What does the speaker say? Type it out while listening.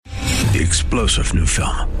The explosive new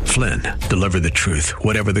film, Flynn, deliver the truth,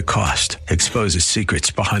 whatever the cost, exposes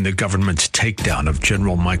secrets behind the government's takedown of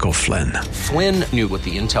General Michael Flynn. Flynn knew what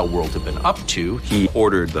the intel world had been up to. He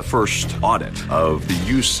ordered the first audit of the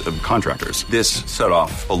use of contractors. This set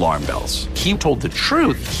off alarm bells. He told the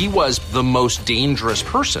truth. He was the most dangerous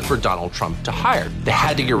person for Donald Trump to hire. They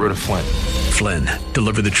had to get rid of Flynn. Flynn,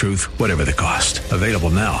 deliver the truth, whatever the cost. Available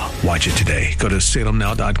now. Watch it today. Go to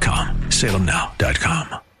salemnow.com.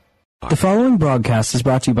 salemnow.com. The following broadcast is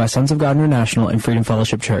brought to you by Sons of God International and Freedom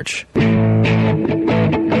Fellowship Church. Hello,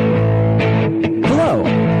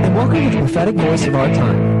 and welcome to the prophetic voice of our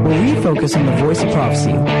time, where we focus on the voice of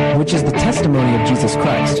prophecy, which is the testimony of Jesus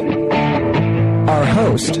Christ. Our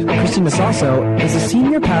host, Christina Sasso, is a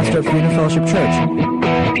senior pastor at Freedom Fellowship Church.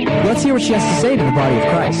 Let's hear what she has to say to the body of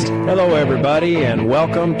Christ. Hello, everybody, and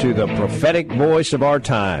welcome to the prophetic voice of our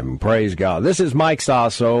time. Praise God. This is Mike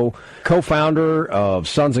Sasso, co-founder of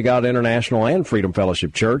Sons of God International and Freedom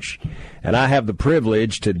Fellowship Church, and I have the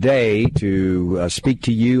privilege today to speak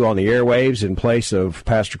to you on the airwaves in place of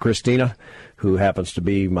Pastor Christina, who happens to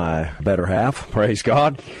be my better half, praise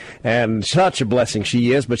God, and such a blessing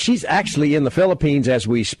she is. But she's actually in the Philippines as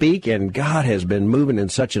we speak, and God has been moving in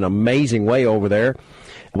such an amazing way over there.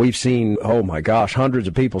 We've seen, oh my gosh, hundreds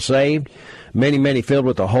of people saved, many filled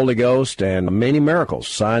with the Holy Ghost, and many miracles.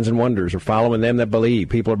 Signs and wonders are following them that believe.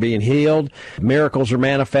 People are being healed, miracles are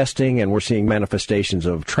manifesting, and we're seeing manifestations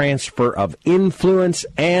of transfer of influence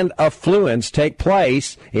and affluence take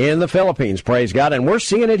place in the Philippines, praise God. And we're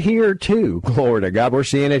seeing it here too, glory to God. We're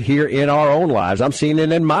seeing it here in our own lives. I'm seeing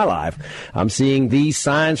it in my life. I'm seeing these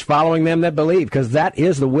signs following them that believe, because that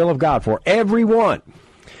is the will of God for everyone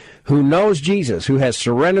who knows Jesus, who has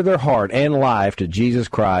surrendered their heart and life to Jesus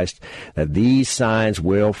Christ, that these signs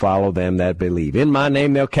will follow them that believe. In my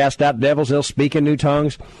name they'll cast out devils, they'll speak in new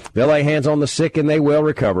tongues, they'll lay hands on the sick, and they will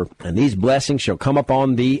recover. And these blessings shall come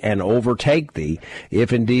upon thee and overtake thee,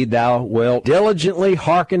 if indeed thou wilt diligently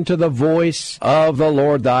hearken to the voice of the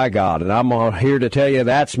Lord thy God. And I'm here to tell you,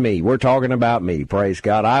 that's me. We're talking about me, praise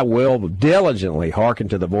God. I will diligently hearken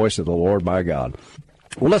to the voice of the Lord my God.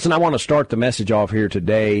 Well, listen, I want to start the message off here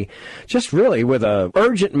today just really with an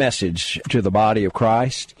urgent message to the body of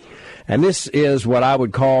Christ. And this is what I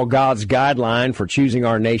would call God's guideline for choosing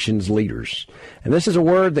our nation's leaders. And this is a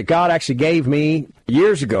word that God actually gave me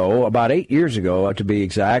years ago, about 8 years ago to be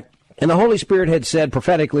exact. And the Holy Spirit had said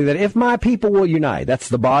prophetically that if my people will unite, that's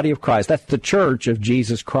the body of Christ, that's the church of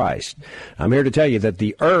Jesus Christ. I'm here to tell you that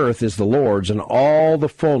the earth is the Lord's and all the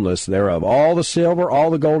fullness thereof, all the silver, all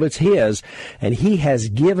the gold, it's His, and He has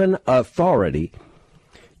given authority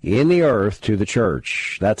in the earth to the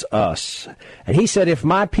church. That's us. And He said, if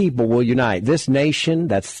my people will unite, this nation,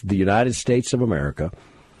 that's the United States of America,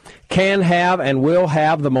 can have and will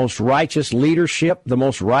have the most righteous leadership, the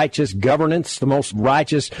most righteous governance, the most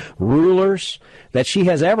righteous rulers that she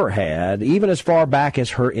has ever had, even as far back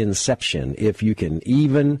as her inception, if you can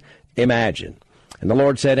even imagine. And the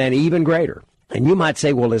Lord said, and even greater. And you might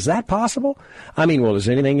say, well, is that possible? I mean, well, is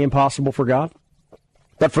anything impossible for God?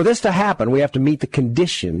 But for this to happen, we have to meet the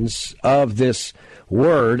conditions of this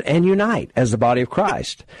word and unite as the body of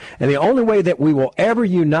Christ. And the only way that we will ever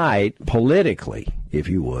unite politically, if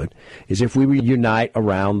you would, is if we unite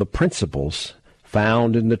around the principles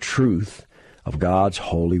found in the truth of God's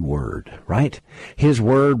holy word, right? His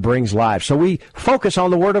word brings life. So we focus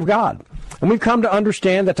on the word of God. And we've come to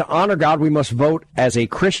understand that to honor God, we must vote as a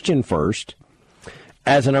Christian first,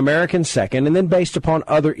 as an American second, and then based upon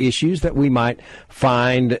other issues that we might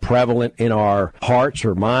find prevalent in our hearts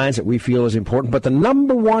or minds that we feel is important. But the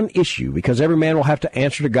number one issue, because every man will have to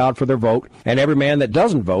answer to God for their vote, and every man that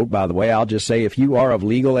doesn't vote, by the way, I'll just say, if you are of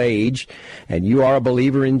legal age and you are a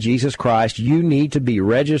believer in Jesus Christ, you need to be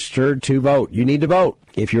registered to vote. You need to vote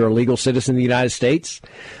if you're a legal citizen of the United States,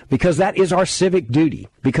 because that is our civic duty.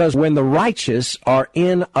 Because when the righteous are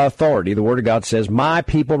in authority, the Word of God says, my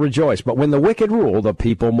people rejoice. But when the wicked rule, the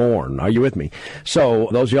people mourn. Are you with me? So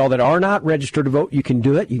those of y'all that are not registered to vote, you can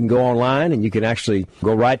do it. You can go online and you can actually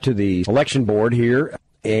go right to the election board here,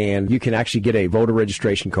 and you can actually get a voter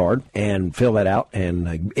registration card and fill that out.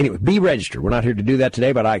 And anyway, be registered. We're not here to do that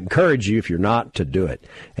today, but I encourage you, if you're not, to do it.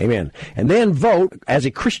 Amen. And then vote as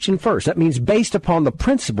a Christian first. That means based upon the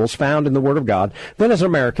principles found in the Word of God, then as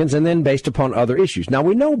Americans, and then based upon other issues. Now,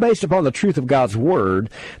 we know based upon the truth of God's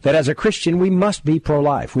Word that as a Christian, we must be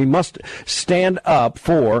pro-life. We must stand up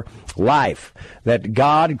for life, that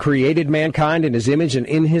God created mankind in his image and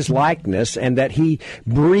in his likeness, and that he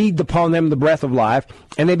breathed upon them the breath of life,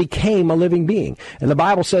 and they became a living being. And the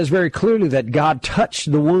Bible says very clearly that God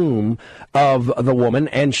touched the womb of the woman,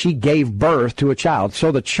 and she gave birth to a child.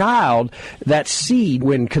 So the child, that seed,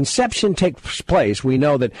 when conception takes place, we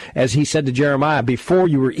know that, as he said to Jeremiah, before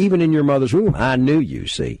you were even in your mother's womb, I knew you,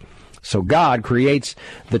 see. So God creates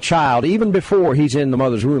the child even before he's in the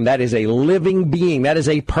mother's womb. That is a living being. That is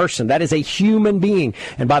a person. That is a human being.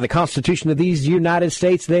 And by the Constitution of these United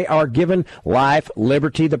States, they are given life,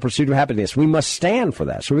 liberty, the pursuit of happiness. We must stand for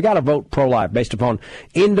that. So we got to vote pro-life based upon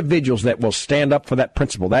individuals that will stand up for that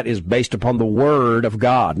principle. That is based upon the Word of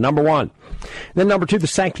God. Number one. Then number two, the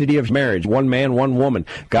sanctity of marriage. One man, one woman.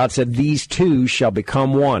 God said these two shall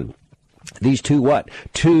become one. These two what?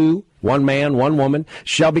 Two, one man, one woman,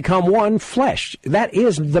 shall become one flesh. That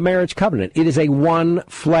is the marriage covenant. It is a one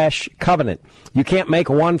flesh covenant. You can't make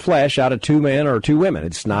one flesh out of two men or two women.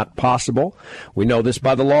 It's not possible. We know this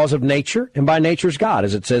by the laws of nature and by nature's God,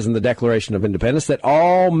 as it says in the Declaration of Independence, that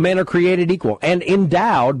all men are created equal and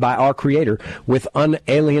endowed by our Creator with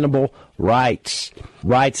unalienable rights.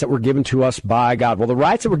 Rights that were given to us by God. Well, the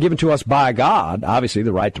rights that were given to us by God, obviously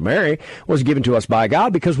the right to marry, was given to us by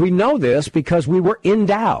God because we know this because we were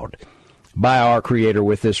endowed by our Creator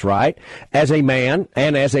with this right as a man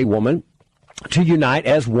and as a woman to unite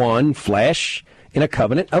as one flesh in a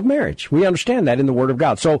covenant of marriage. We understand that in the Word of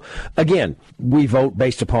God. So, again, we vote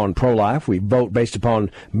based upon pro-life. We vote based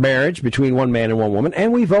upon marriage between one man and one woman.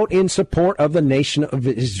 And we vote in support of the nation of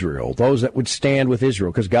Israel, those that would stand with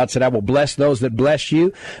Israel. Because God said, I will bless those that bless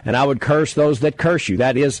you, and I would curse those that curse you.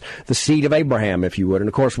 That is the seed of Abraham, if you would. And,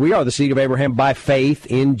 of course, we are the seed of Abraham by faith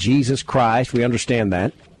in Jesus Christ. We understand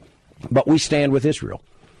that. But we stand with Israel.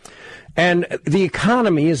 And the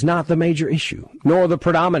economy is not the major issue, nor the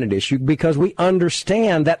predominant issue, because we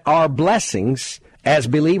understand that our blessings as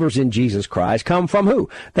believers in Jesus Christ come from who?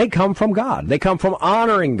 They come from God. They come from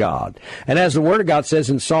honoring God. And as the Word of God says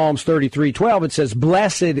in Psalms 33:12, it says,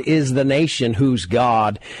 blessed is the nation whose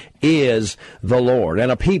God is the Lord,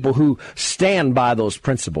 and a people who stand by those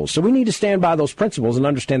principles. So we need to stand by those principles and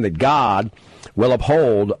understand that God will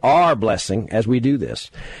uphold our blessing as we do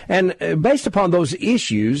this. And based upon those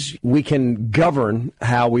issues, we can govern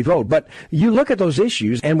how we vote. But you look at those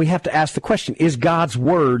issues, and we have to ask the question, is God's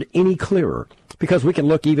Word any clearer? Because we can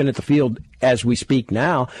look even at the field as we speak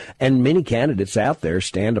now, and many candidates out there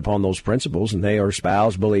stand upon those principles, and they are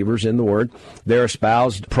espoused believers in the Word. They're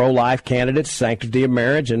espoused pro-life candidates, sanctity of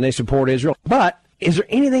marriage, and they support Israel. But is there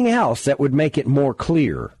anything else that would make it more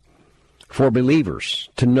clear for believers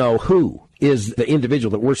to know who is the individual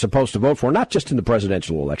that we're supposed to vote for, not just in the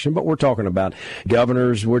presidential election, but we're talking about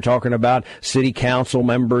governors, we're talking about city council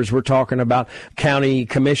members, we're talking about county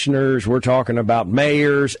commissioners, we're talking about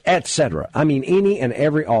mayors, etc. I mean, any and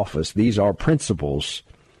every office, these are principles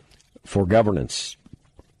for governance.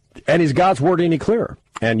 And is God's Word any clearer?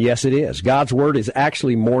 And yes, it is. God's Word is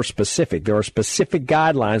actually more specific. There are specific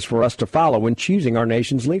guidelines for us to follow when choosing our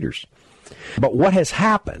nation's leaders. But what has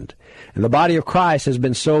happened, and the body of Christ has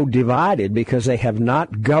been so divided because they have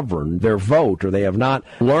not governed their vote, or they have not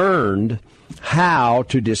learned how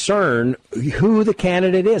to discern who the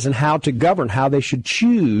candidate is and how to govern, how they should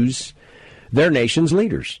choose their nation's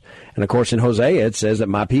leaders. And, of course, in Hosea, it says that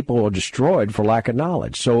my people are destroyed for lack of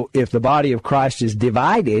knowledge. So if the body of Christ is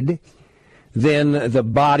divided, then the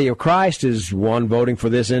body of Christ is one voting for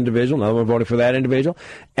this individual, another one voting for that individual,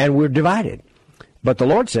 and we're divided. But the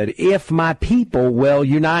Lord said, if my people will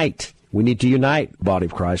unite, we need to unite, body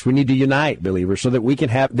of Christ. We need to unite, believers, so that we can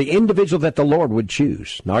have the individual that the Lord would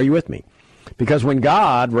choose. Now, are you with me? Because when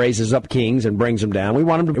God raises up kings and brings them down, we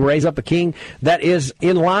want him to raise up a king that is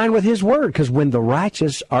in line with his word. Because when the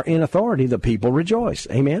righteous are in authority, the people rejoice.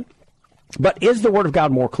 Amen? But is the Word of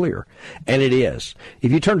God more clear? And it is.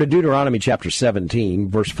 If you turn to Deuteronomy chapter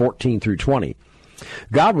 17, verse 14 through 20,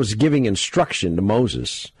 God was giving instruction to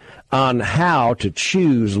Moses on how to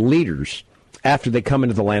choose leaders after they come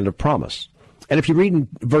into the land of promise. And if you read in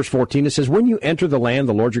verse 14, it says, when you enter the land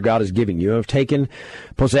the Lord your God is giving you, have taken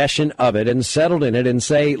possession of it and settled in it, and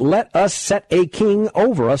say, let us set a king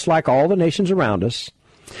over us like all the nations around us,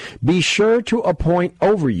 be sure to appoint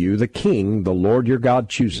over you the king the Lord your God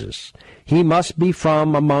chooses. He must be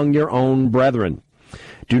from among your own brethren.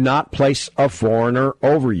 Do not place a foreigner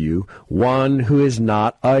over you, one who is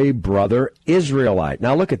not a brother Israelite.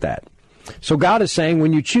 Now look at that. So God is saying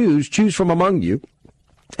when you choose from among you.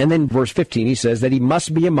 And then verse 15, he says that he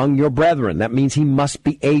must be among your brethren. That means he must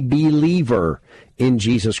be a believer in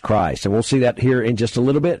Jesus Christ. And we'll see that here in just a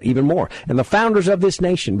little bit, even more. And the founders of this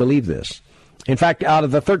nation believe this. In fact, out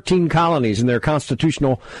of the 13 colonies in their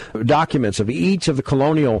constitutional documents of each of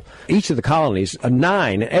the colonies,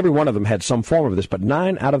 9, every one of them had some form of this, but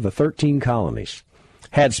 9 out of the 13 colonies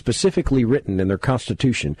had specifically written in their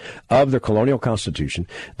constitution, of their colonial constitution,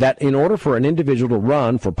 that in order for an individual to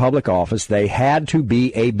run for public office, they had to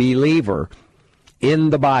be a believer in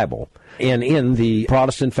the Bible and in the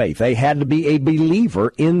Protestant faith. They had to be a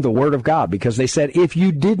believer in the Word of God, because they said if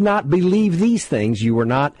you did not believe these things, you were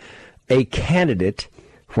not a candidate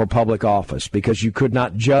for public office, because you could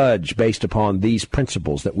not judge based upon these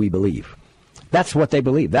principles that we believe. That's what they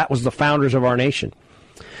believed. That was the founders of our nation.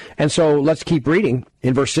 And so let's keep reading.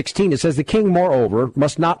 In verse 16, it says, the king, moreover,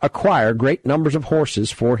 must not acquire great numbers of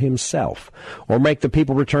horses for himself, or make the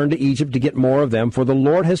people return to Egypt to get more of them, for the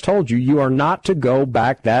Lord has told you, you are not to go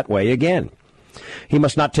back that way again. He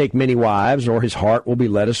must not take many wives, or his heart will be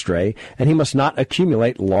led astray, and he must not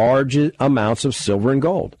accumulate large amounts of silver and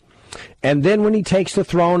gold. And then when he takes the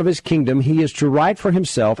throne of his kingdom, he is to write for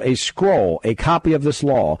himself a scroll, a copy of this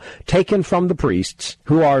law, taken from the priests,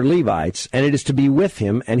 who are Levites, and it is to be with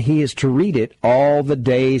him, and he is to read it all the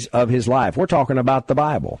days of his life. We're talking about the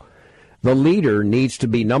Bible. The leader needs to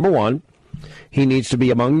be, number one, he needs to be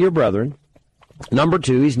among your brethren. Number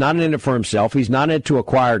two, he's not in it for himself. He's not in it to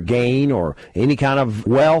acquire gain or any kind of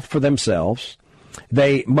wealth for themselves.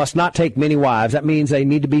 They must not take many wives. That means they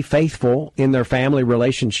need to be faithful in their family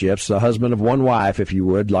relationships, a husband of one wife, if you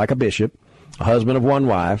would, like a bishop, a husband of one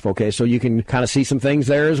wife. Okay, so you can kind of see some things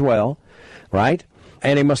there as well, right?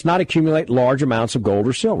 And they must not accumulate large amounts of gold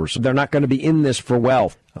or silver. So they're not going to be in this for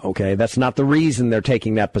wealth. Okay, that's not the reason they're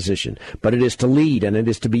taking that position, but it is to lead, and it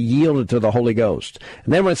is to be yielded to the Holy Ghost.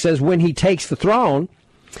 And then when it says when he takes the throne,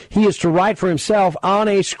 he is to write for himself on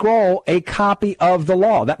a scroll a copy of the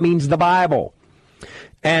law. That means the Bible.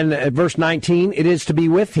 And at verse 19, it is to be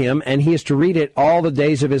with him, and he is to read it all the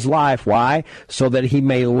days of his life. Why? So that he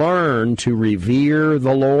may learn to revere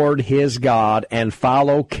the Lord his God and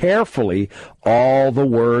follow carefully all the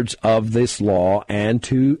words of this law and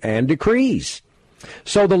decrees.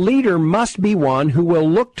 So the leader must be one who will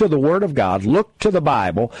look to the Word of God, look to the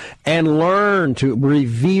Bible, and learn to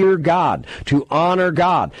revere God, to honor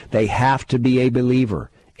God. They have to be a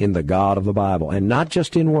believer in the God of the Bible, and not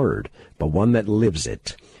just in word, but one that lives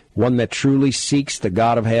it, one that truly seeks the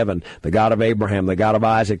God of heaven, the God of Abraham, the God of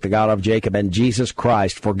Isaac, the God of Jacob, and Jesus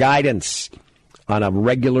Christ for guidance on a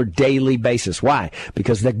regular daily basis. Why?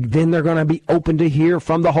 Because then they're going to be open to hear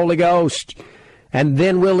from the Holy Ghost, and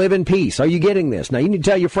then we'll live in peace. Are you getting this? Now, you need to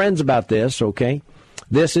tell your friends about this, okay?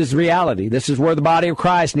 This is reality. This is where the body of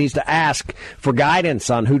Christ needs to ask for guidance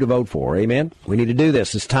on who to vote for. Amen? We need to do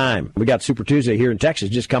this. It's time. We got Super Tuesday here in Texas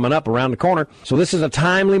just coming up around the corner. So this is a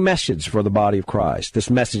timely message for the body of Christ. This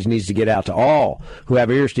message needs to get out to all who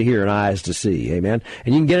have ears to hear and eyes to see. Amen?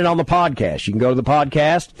 And you can get it on the podcast. You can go to the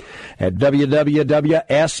podcast at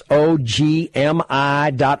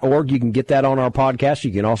www.sogmi.org. You can get that on our podcast.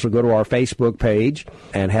 You can also go to our Facebook page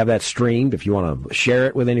and have that streamed. If you want to share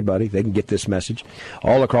it with anybody, they can get this message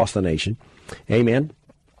all across the nation. Amen.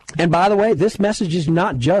 And by the way, this message is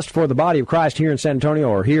not just for the body of Christ here in San Antonio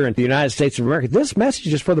or here in the United States of America. This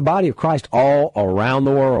message is for the body of Christ all around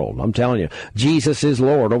the world. I'm telling you, Jesus is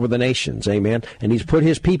Lord over the nations. Amen. And he's put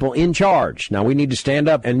his people in charge. Now we need to stand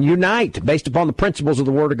up and unite based upon the principles of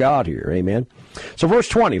the Word of God here. Amen. So verse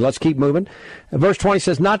 20, let's keep moving. Verse 20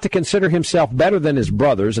 says, not to consider himself better than his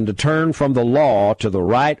brothers and to turn from the law to the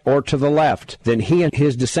right or to the left. Then he and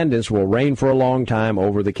his descendants will reign for a long time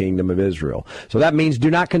over the kingdom of Israel. So that means do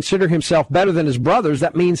not consider himself better than his brothers.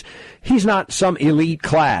 That means he's not some elite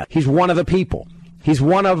class. He's one of the people. He's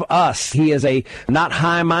one of us. He is a not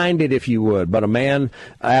high-minded, if you would, but a man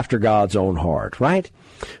after God's own heart, right?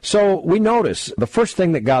 So we notice the first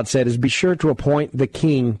thing that God said is be sure to appoint the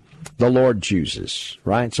king the Lord chooses,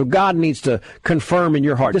 right? So God needs to confirm in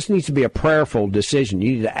your heart. This needs to be a prayerful decision.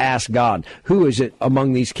 You need to ask God, who is it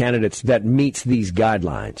among these candidates that meets these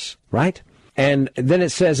guidelines, right? And then it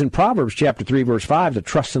says in Proverbs chapter 3, verse 5, to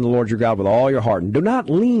trust in the Lord your God with all your heart. And do not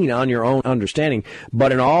lean on your own understanding,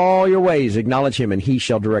 but in all your ways acknowledge him, and he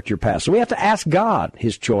shall direct your path. So we have to ask God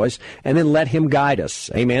his choice, and then let him guide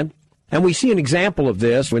us. Amen? And we see an example of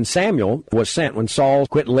this when Samuel was sent, when Saul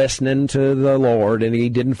quit listening to the Lord, and he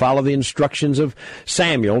didn't follow the instructions of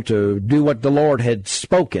Samuel to do what the Lord had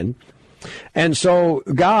spoken. And so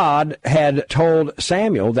God had told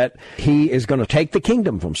Samuel that he is going to take the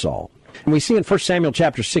kingdom from Saul. And we see in 1 Samuel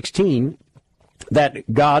chapter 16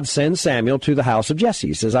 that God sends Samuel to the house of Jesse.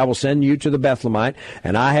 He says, I will send you to the Bethlehemite,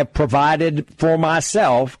 and I have provided for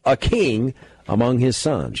myself a king among his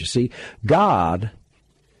sons. You see, God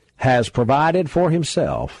has provided for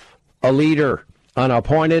himself a leader, an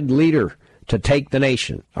appointed leader to take the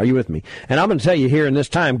nation. Are you with me? And I'm going to tell you here in this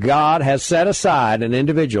time, God has set aside an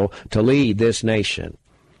individual to lead this nation.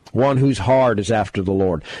 One whose heart is after the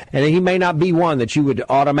Lord. And he may not be one that you would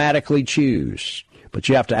automatically choose, but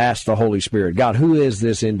you have to ask the Holy Spirit, God, who is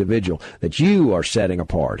this individual that you are setting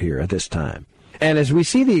apart here at this time? And as we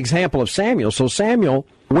see the example of Samuel, so Samuel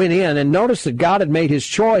went in and noticed that God had made his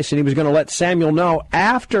choice, and he was going to let Samuel know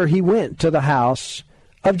after he went to the house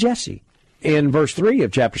of Jesse. In verse 3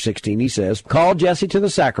 of chapter 16, he says, call Jesse to the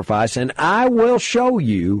sacrifice, and I will show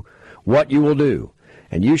you what you will do.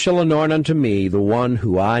 And you shall anoint unto me the one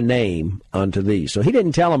who I name unto thee. So he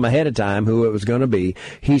didn't tell him ahead of time who it was going to be.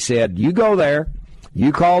 He said, you go there,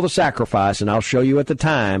 you call the sacrifice, and I'll show you at the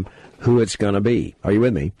time who it's going to be. Are you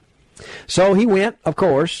with me? So he went, of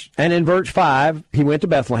course, and in verse 5, he went to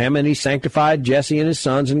Bethlehem, and he sanctified Jesse and his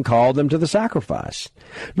sons and called them to the sacrifice.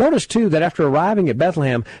 Notice, too, that after arriving at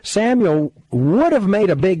Bethlehem, Samuel would have made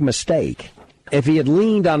a big mistake if he had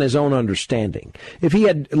leaned on his own understanding, if he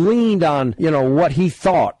had leaned on, what he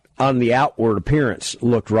thought on the outward appearance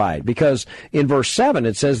looked right. Because in verse 7,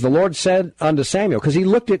 it says, the Lord said unto Samuel, because he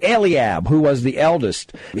looked at Eliab, who was the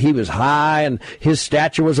eldest. He was high, and his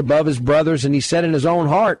stature was above his brothers, and he said in his own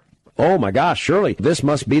heart, oh my gosh, surely this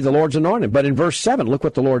must be the Lord's anointed. But in verse 7, look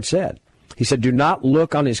what the Lord said. He said, do not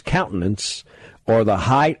look on his countenance or the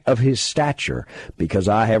height of his stature, because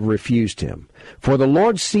I have refused him. For the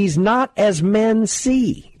Lord sees not as men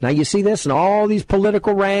see. Now you see this in all these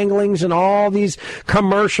political wranglings and all these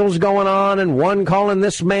commercials going on, and one calling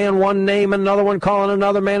this man one name, another one calling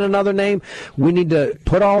another man another name. We need to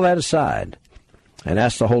put all that aside and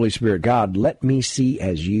ask the Holy Spirit, God, let me see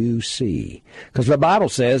as you see. Because the Bible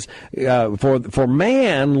says, for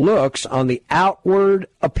man looks on the outward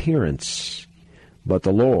appearance, but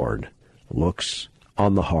the Lord looks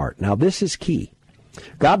on the heart. Now, this is key.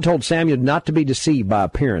 God told Samuel not to be deceived by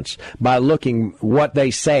appearance, by looking what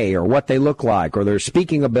they say or what they look like or their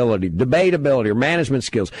speaking ability, debate ability, or management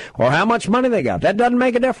skills, or how much money they got. That doesn't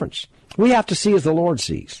make a difference. We have to see as the Lord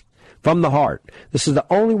sees, from the heart. This is the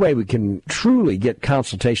only way we can truly get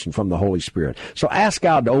consultation from the Holy Spirit. So ask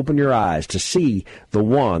God to open your eyes to see the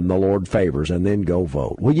one the Lord favors, and then go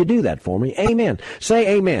vote. Will you do that for me? Amen.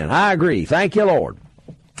 Say amen. I agree. Thank you, Lord.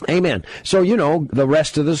 Amen. So, the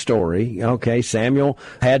rest of the story, okay, Samuel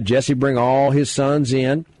had Jesse bring all his sons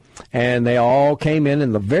in, and they all came in,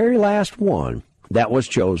 and the very last one that was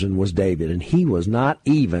chosen was David, and he was not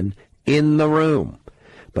even in the room.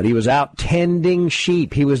 But he was out tending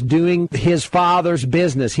sheep. He was doing his father's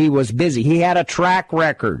business. He was busy. He had a track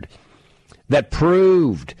record that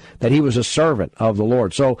proved that he was a servant of the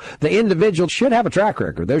Lord. So the individual should have a track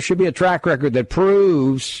record. There should be a track record that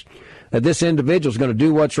proves that this individual is going to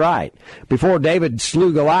do what's right. Before David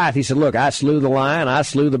slew Goliath, he said, look, I slew the lion, I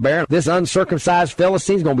slew the bear. This uncircumcised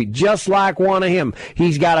Philistine is going to be just like one of him.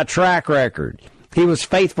 He's got a track record. He was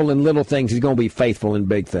faithful in little things. He's going to be faithful in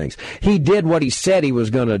big things. He did what he said he was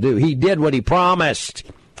going to do. He did what he promised.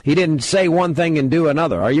 He didn't say one thing and do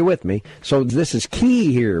another. Are you with me? So this is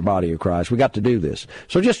key here, body of Christ. We got to do this.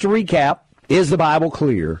 So just to recap, is the Bible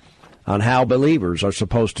clear on how believers are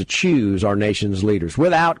supposed to choose our nation's leaders?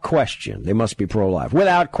 Without question, they must be pro-life.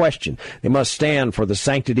 Without question, they must stand for the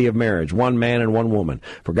sanctity of marriage, one man and one woman,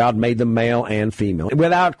 for God made them male and female.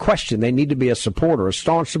 Without question, they need to be a supporter, a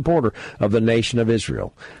staunch supporter of the nation of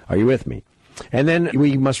Israel. Are you with me? And then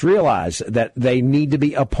we must realize that they need to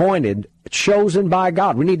be appointed, chosen by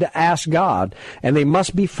God. We need to ask God, and they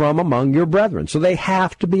must be from among your brethren. So they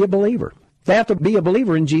have to be a believer. They have to be a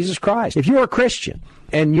believer in Jesus Christ. If you're a Christian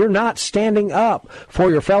and you're not standing up for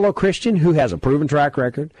your fellow Christian who has a proven track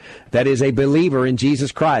record, that is a believer in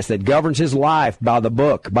Jesus Christ, that governs his life by the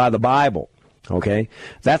book, by the Bible, okay,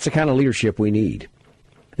 that's the kind of leadership we need.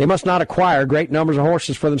 They must not acquire great numbers of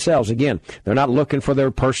horses for themselves. Again, they're not looking for their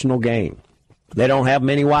personal gain. They don't have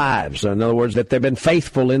many wives. In other words, that they've been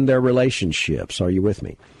faithful in their relationships. Are you with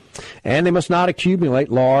me? And they must not accumulate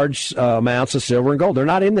large amounts of silver and gold. They're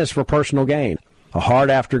not in this for personal gain. A heart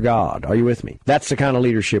after God. Are you with me? That's the kind of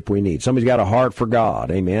leadership we need. Somebody's got a heart for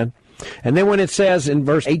God. Amen. And then when it says in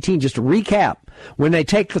verse 18, just to recap, when they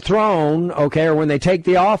take the throne, okay, or when they take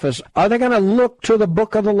the office, are they going to look to the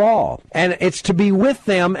book of the law? And it's to be with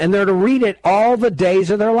them, and they're to read it all the days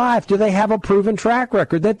of their life. Do they have a proven track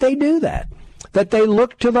record that they do that? That they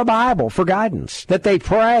look to the Bible for guidance, that they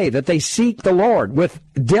pray, that they seek the Lord with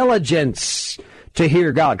diligence to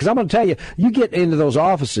hear God. Because I'm going to tell you, you get into those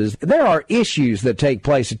offices, there are issues that take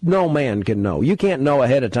place that no man can know. You can't know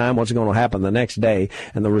ahead of time what's going to happen the next day,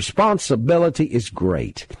 and the responsibility is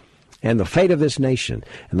great. And the fate of this nation,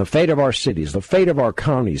 and the fate of our cities, the fate of our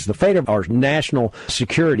counties, the fate of our national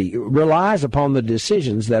security relies upon the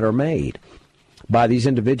decisions that are made. by these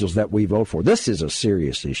individuals that we vote for. This is a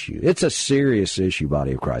serious issue. It's a serious issue,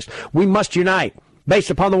 body of Christ. We must unite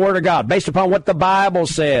based upon the Word of God, based upon what the Bible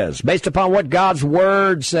says, based upon what God's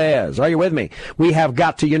Word says. Are you with me? We have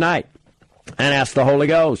got to unite and ask the Holy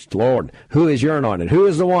Ghost, Lord, who is your anointed? Who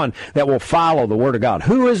is the one that will follow the Word of God?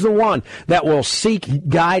 Who is the one that will seek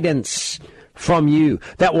guidance from you,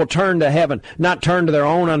 that will turn to heaven, not turn to their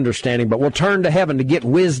own understanding, but will turn to heaven to get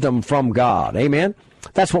wisdom from God? Amen?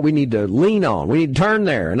 That's what we need to lean on. We need to turn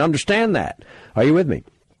there and understand that. Are you with me?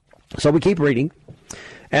 So we keep reading.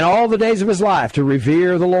 And all the days of his life to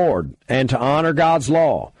revere the Lord and to honor God's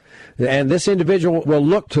law. And this individual will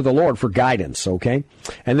look to the Lord for guidance, okay?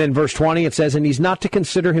 And then verse 20, it says, and he's not to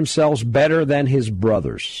consider himself better than his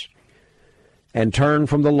brothers and turn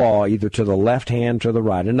from the law either to the left hand or to the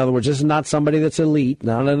right. In other words, this is not somebody that's elite,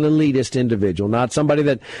 not an elitist individual, not somebody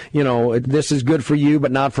that, you know, this is good for you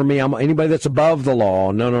but not for me. I'm anybody that's above the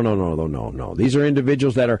law. No. These are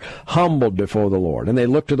individuals that are humbled before the Lord, and they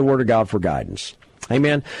look to the Word of God for guidance.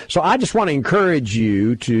 Amen. So I just want to encourage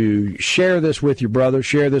you to share this with your brothers,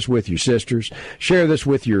 share this with your sisters, share this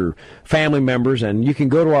with your family members, and you can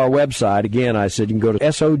go to our website. Again, I said you can go to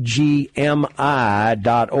sogmi.org,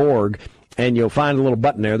 and you'll find a little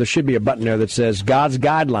button there. There should be a button there that says God's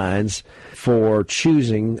Guidelines for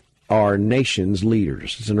Choosing Our Nation's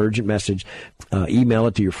Leaders. It's an urgent message. Email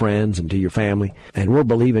it to your friends and to your family, and we're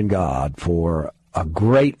believing God for a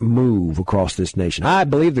great move across this nation. I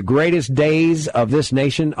believe the greatest days of this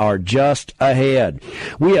nation are just ahead.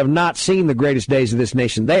 We have not seen the greatest days of this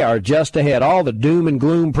nation. They are just ahead. All the doom and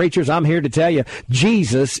gloom preachers, I'm here to tell you,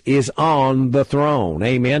 Jesus is on the throne.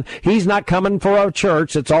 Amen. He's not coming for a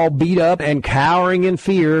church that's all beat up and cowering in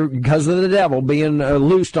fear because of the devil being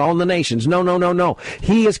loosed on the nations. No.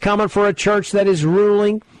 He is coming for a church that is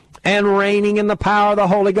ruling and reigning in the power of the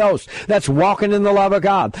Holy Ghost, that's walking in the love of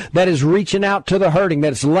God, that is reaching out to the hurting,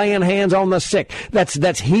 that's laying hands on the sick,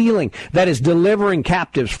 that's healing, that is delivering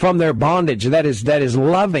captives from their bondage, that is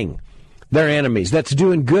loving their enemies, that's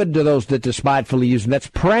doing good to those that despitefully use them, that's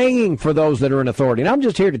praying for those that are in authority. And I'm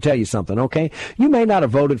just here to tell you something, okay? You may not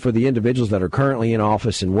have voted for the individuals that are currently in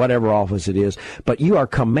office, in whatever office it is, but you are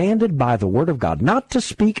commanded by the Word of God not to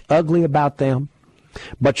speak ugly about them,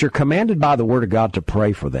 but you're commanded by the Word of God to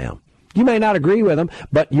pray for them. You may not agree with them,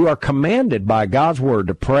 but you are commanded by God's Word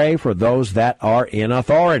to pray for those that are in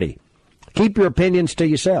authority. Keep your opinions to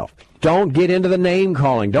yourself. Don't get into the name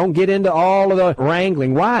calling. Don't get into all of the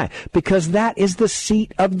wrangling. Why? Because that is the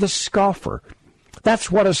seat of the scoffer. That's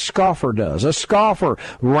what a scoffer does. A scoffer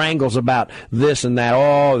wrangles about this and that.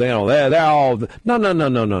 Oh, they're all...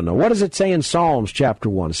 No. What does it say in Psalms chapter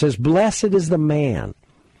 1? It says, blessed is the man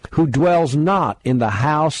who dwells not in the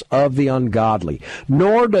house of the ungodly,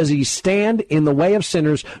 nor does he stand in the way of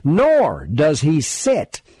sinners, nor does he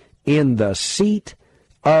sit in the seat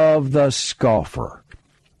of the scoffer.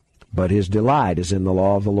 But his delight is in the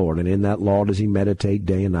law of the Lord, and in that law does he meditate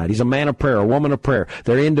day and night. He's a man of prayer, a woman of prayer.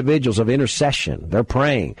 They're individuals of intercession. They're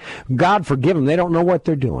praying. God forgive them. They don't know what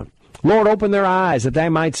they're doing. Lord, open their eyes that they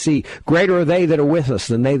might see. Greater are they that are with us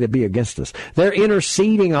than they that be against us. They're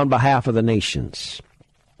interceding on behalf of the nations.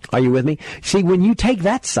 Are you with me? See, when you take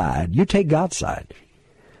that side, you take God's side.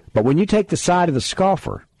 But when you take the side of the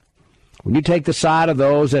scoffer, when you take the side of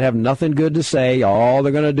those that have nothing good to say, all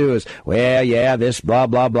they're going to do is, well, yeah, this, blah,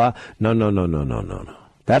 blah, blah. No.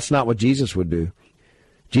 That's not what Jesus would do.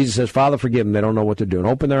 Jesus says, Father, forgive them. They don't know what they're doing.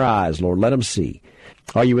 Open their eyes, Lord. Let them see.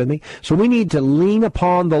 Are you with me? So we need to lean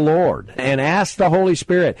upon the Lord and ask the Holy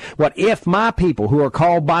Spirit, what if my people who are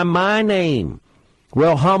called by my name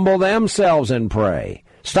will humble themselves and pray?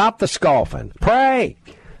 Stop the scoffing. Pray.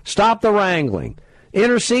 Stop the wrangling.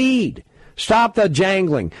 Intercede. Stop the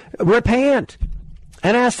jangling. Repent.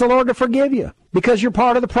 And ask the Lord to forgive you. Because you're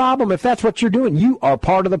part of the problem. If that's what you're doing, you are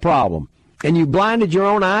part of the problem. And you blinded your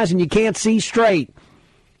own eyes and you can't see straight.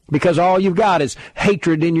 Because all you've got is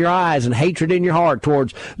hatred in your eyes and hatred in your heart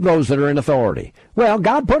towards those that are in authority. Well,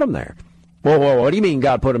 God put them there. Well, what do you mean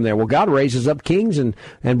God put them there? Well, God raises up kings and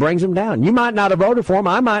brings them down. You might not have voted for them.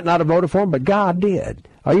 I might not have voted for them, but God did.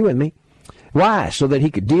 Are you with me? Why? So that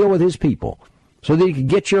he could deal with his people. So that he could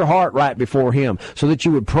get your heart right before him. So that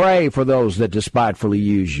you would pray for those that despitefully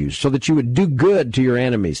use you. So that you would do good to your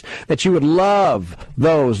enemies. That you would love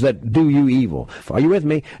those that do you evil. Are you with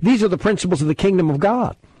me? These are the principles of the kingdom of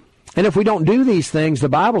God. And if we don't do these things, the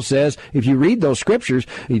Bible says, if you read those scriptures,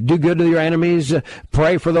 you do good to your enemies,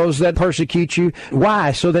 pray for those that persecute you.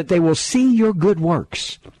 Why? So that they will see your good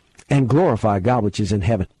works and glorify God which is in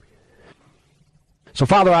heaven. So,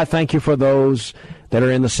 Father, I thank you for those that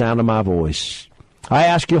are in the sound of my voice. I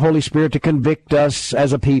ask you, Holy Spirit, to convict us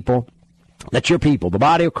as a people that your people, the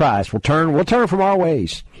body of Christ, we'll turn from our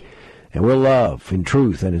ways, and we'll love in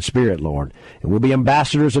truth and in spirit, Lord, and we'll be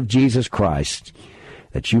ambassadors of Jesus Christ,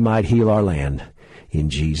 that you might heal our land in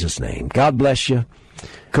Jesus' name. God bless you.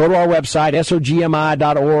 Go to our website,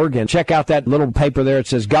 sogmi.org, and check out that little paper there. It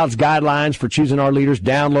says God's Guidelines for Choosing Our Leaders.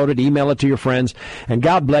 Download it, email it to your friends, and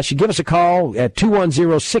God bless you. Give us a call at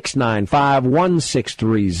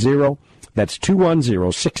 210-695-1630. That's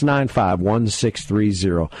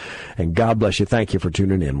 210-695-1630. And God bless you. Thank you for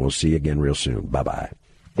tuning in. We'll see you again real soon. Bye-bye.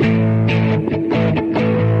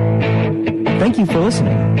 Thank you for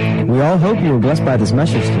listening. We all hope you were blessed by this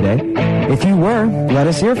message today. If you were, let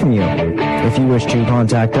us hear from you. If you wish to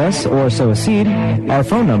contact us or sow a seed, our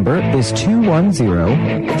phone number is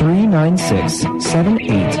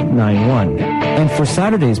 210-396-7891. And for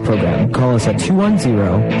Saturday's program, call us at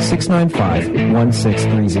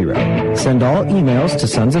 210-695-1630. Send all emails to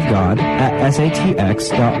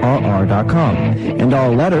sonsofgod@satx.rr.com and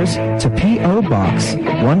all letters to P.O. Box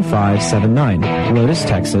 1579, Lotus,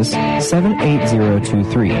 Texas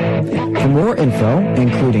 78023. For more info,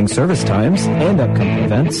 including service times and upcoming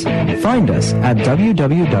events, find us at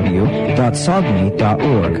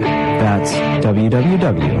www.sogmi.org. That's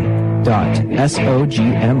www.sogmi.org.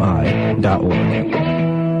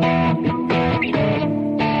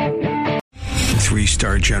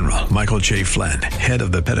 3-star General Michael J. Flynn, head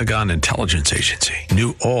of the Pentagon Intelligence Agency,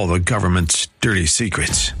 knew all the government's dirty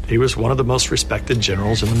secrets. He was one of the most respected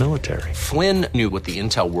generals in the military. Flynn knew what the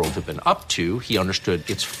intel world had been up to. He understood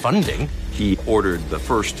its funding. He ordered the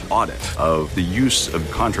first audit of the use of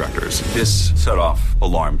contractors. This set off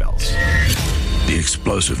alarm bells. The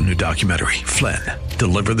explosive new documentary, Flynn,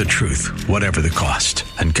 Deliver the Truth, Whatever the Cost,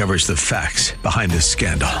 uncovers the facts behind this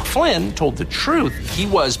scandal. Flynn told the truth. He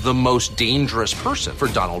was the most dangerous person for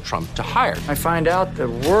Donald Trump to hire. I find out the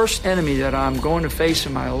worst enemy that I'm going to face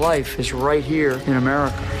in my life is right here in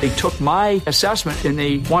America. They took my assessment and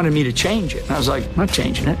they wanted me to change it. And I was like, I'm not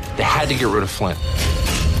changing it. They had to get rid of Flynn.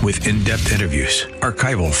 With in-depth interviews,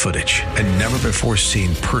 archival footage, and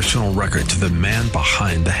never-before-seen personal records of the man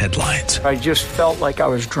behind the headlines. I just felt like I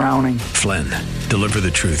was drowning. Flynn, Deliver the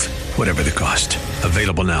Truth, Whatever the Cost.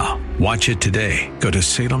 Available now. Watch it today. Go to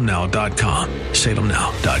salemnow.com.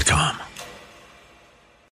 salemnow.com.